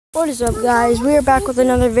What is up, guys? We are back with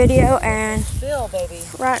another video, and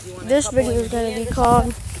this video is going to be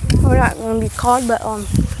called, well, not going to be called, but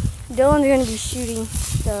Dylan's going to be shooting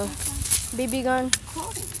the BB gun,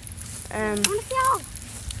 and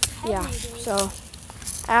yeah, so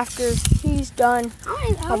after he's done,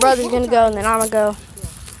 my brother's going to go, and then I'm going to go.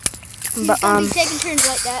 But be taking turns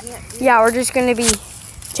like that. Yeah, we're just going to be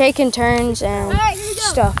taking turns and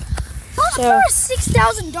stuff. So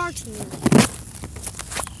 6,000 darts in there.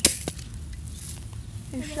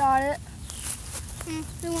 You shot it.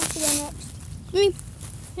 Who wants to go next? Me.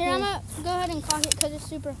 Here, I'm going to go ahead and clock it because it's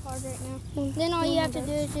super hard right now. Then all you have to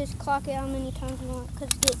do is just clock it how many times you want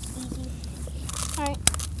because it gets easy. Alright,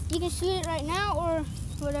 you can shoot it right now or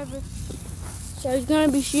whatever. So he's going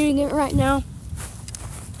to be shooting it right now.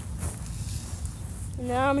 And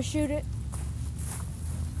now I'm going to shoot it.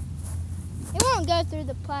 It won't go through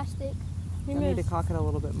the plastic. I need to cock it a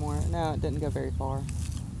little bit more. No, it didn't go very far.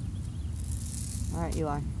 All right,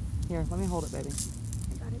 Eli. Here, let me hold it, baby.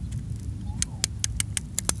 I got it.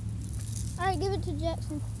 All right, give it to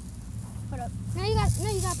Jackson. Hold up. Now you got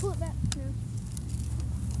to pull it back.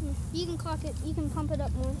 No. You can clock it. You can pump it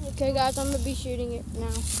up more. Okay, guys, I'm gonna be shooting it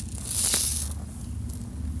now.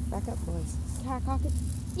 Back up, boys. Can I cock it?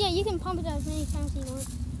 Yeah, you can pump it as many times as you want.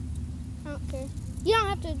 I don't care. You don't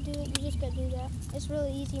have to do it. You just gotta do that. It's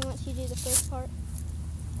really easy once you do the first part.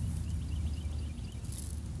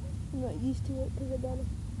 I'm not used to it because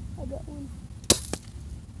I got one.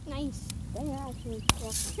 Nice. Dang, I actually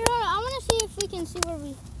clocked. Here, hold on. I want to see if we can see where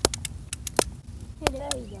we hit it.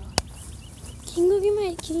 There you go. Can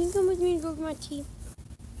you come with me to go get my tea?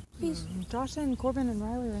 Please. Josh and Corbin and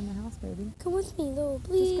Riley are in the house, baby. Come with me, though,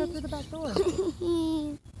 please. Just go through the back door.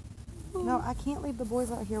 No, I can't leave the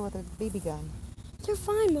boys out here with a BB gun. They're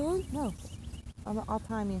fine, Mom. No. I'll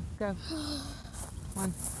time you. Go.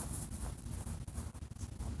 One.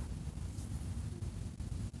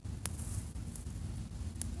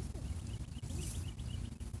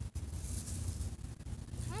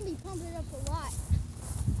 Be pumping it up a lot.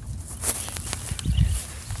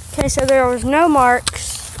 Okay, so there was no marks.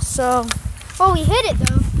 So, oh, we hit it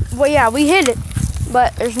though. Well, yeah, we hit it,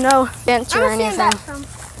 but there's no dents or anything.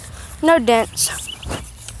 No dents.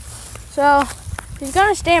 So he's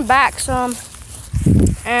gonna stand back some,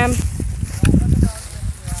 and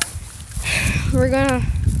we're gonna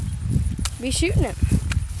be shooting it.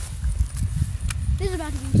 This is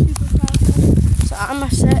about to be super powerful. So I'm gonna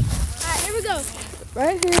set. All right, here we go.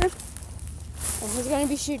 Right here, and he's gonna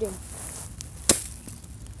be shooting.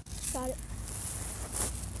 Got it.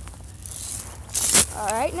 All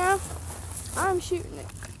right, now I'm shooting it.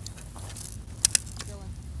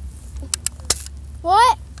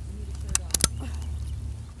 What?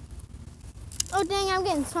 Oh dang, I'm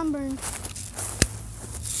getting sunburned.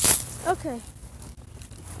 Okay,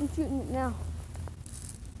 I'm shooting it now.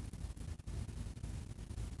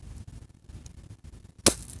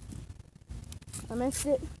 I missed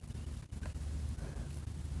it.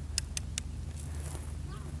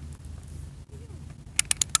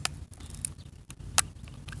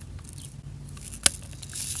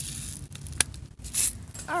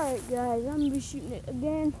 Alright guys, I'm gonna be shooting it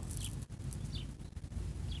again.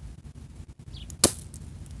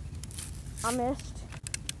 I missed.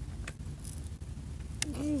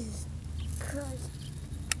 Jesus Christ.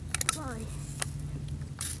 Sorry.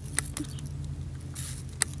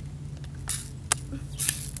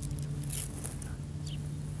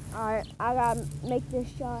 Alright, I gotta make this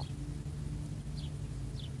shot.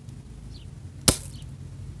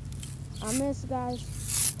 I missed, guys.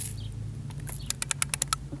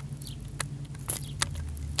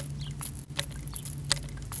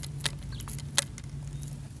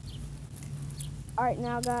 Alright,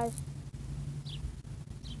 now, guys.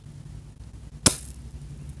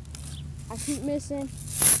 I keep missing.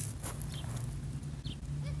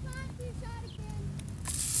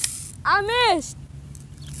 I missed!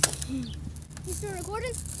 You still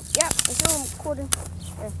recording? Yep, I'm still recording.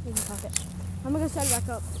 Here, you can talk it. I'm gonna go set it back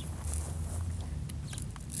up.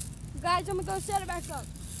 Guys, I'm gonna go set it back up.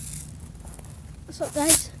 What's up,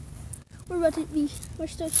 guys? We're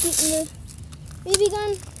still shooting the BB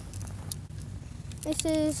gun. This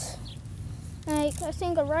is, like, I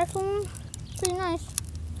think a rifle one. Pretty nice.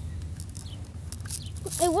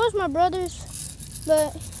 It was my brother's,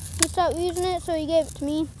 but he stopped using it, so he gave it to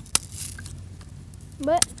me.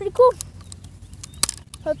 But it's pretty cool.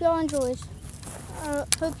 Hope y'all enjoy.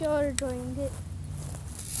 Hope y'all are enjoying it.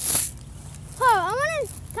 Oh,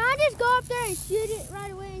 can I just go up there and shoot it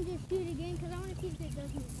right away and just shoot again? Because I want to see if it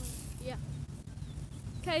does anything. Yeah.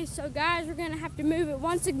 Okay, so guys, we're gonna have to move it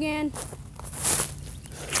once again.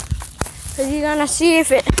 Cause you're gonna see if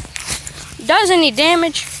it does any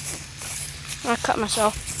damage. I cut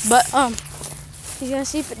myself, but he's gonna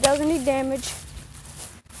see if it does any damage.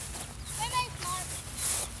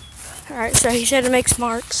 All right, so he said it makes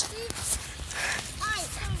marks.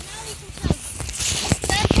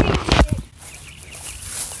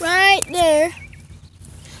 Right there.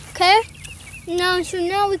 Okay. Now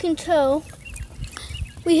we can tell.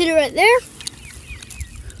 We hit it right there.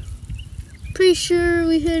 Pretty sure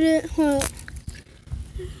we hit it. Hold up.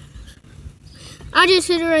 I just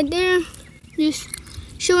hit it right there. Just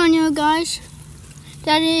showing you guys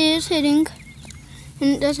that it is hitting, and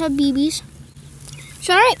it does have BBs. It's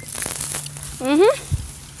all right.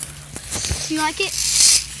 You like it?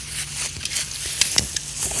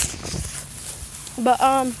 But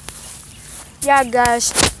yeah,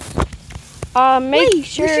 guys. Make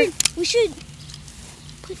sure we should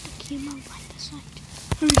put the camera right beside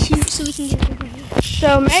and shoot so we can get it over here.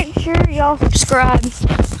 So make sure y'all subscribe and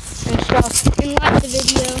stuff And like the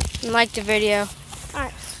video. and like the video.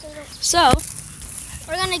 Alright. So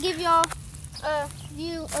We're gonna give y'all a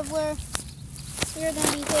view of where we're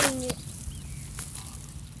gonna be hitting it.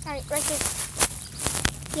 Alright, right there.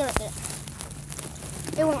 Yeah, right there.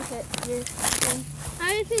 It won't hit your thing.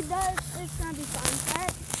 If it does, it's gonna be fine.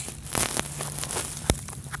 Alright.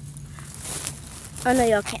 I know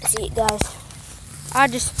y'all can't see it, guys.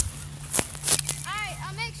 Alright,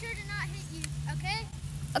 I'll make sure to not hit you, okay?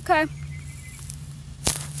 Okay.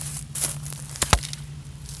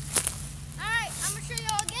 Alright, I'm gonna show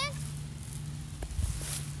y'all again.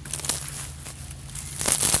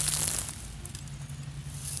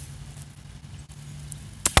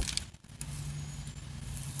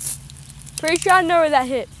 Pretty sure I know where that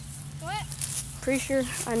hit. What? Pretty sure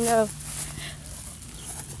I know.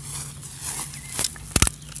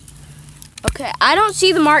 Okay, I don't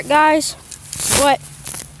see the mark, guys, but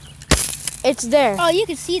it's there. Oh, you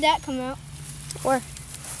can see that come out. Where?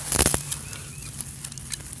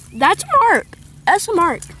 That's a mark. That's a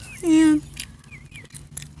mark. Yeah.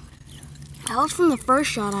 That was from the first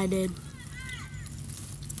shot I did.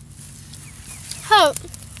 Hope.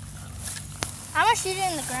 I'm gonna shoot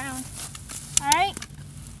it in the ground. Alright?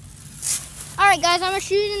 Alright, guys, I'm gonna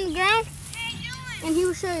shoot it in the ground. And he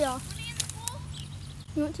will show y'all.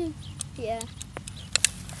 You want to? Yeah.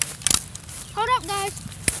 Hold up, guys.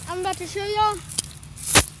 I'm about to show y'all.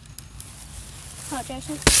 Hold,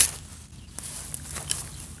 Jason.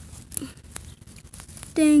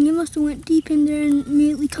 Dang, it must have went deep in there and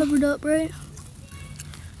immediately covered up, right?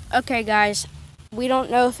 Okay, guys, we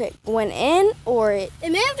don't know if it went in or it.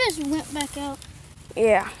 It may have just went back out.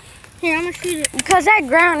 Yeah. Here, I'm gonna shoot it. Because that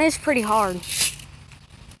ground is pretty hard.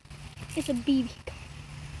 It's a BB.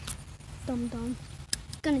 Dum-dum.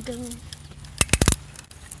 It's gonna go in.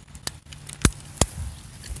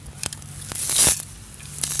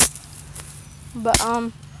 But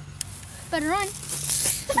Better run.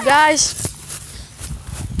 guys,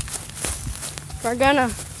 we're gonna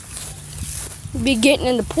be getting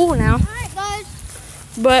in the pool now. Alright, guys.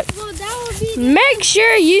 But Well, that will be make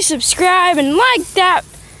sure you subscribe and like that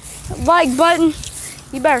like button.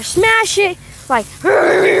 You better smash it like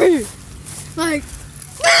like.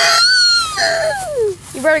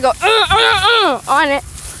 you better go on it.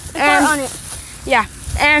 And On it. yeah,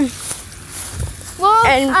 and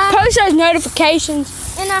Well, post those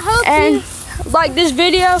notifications and I hope and you like this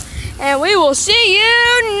video, and we will see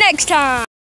you next time.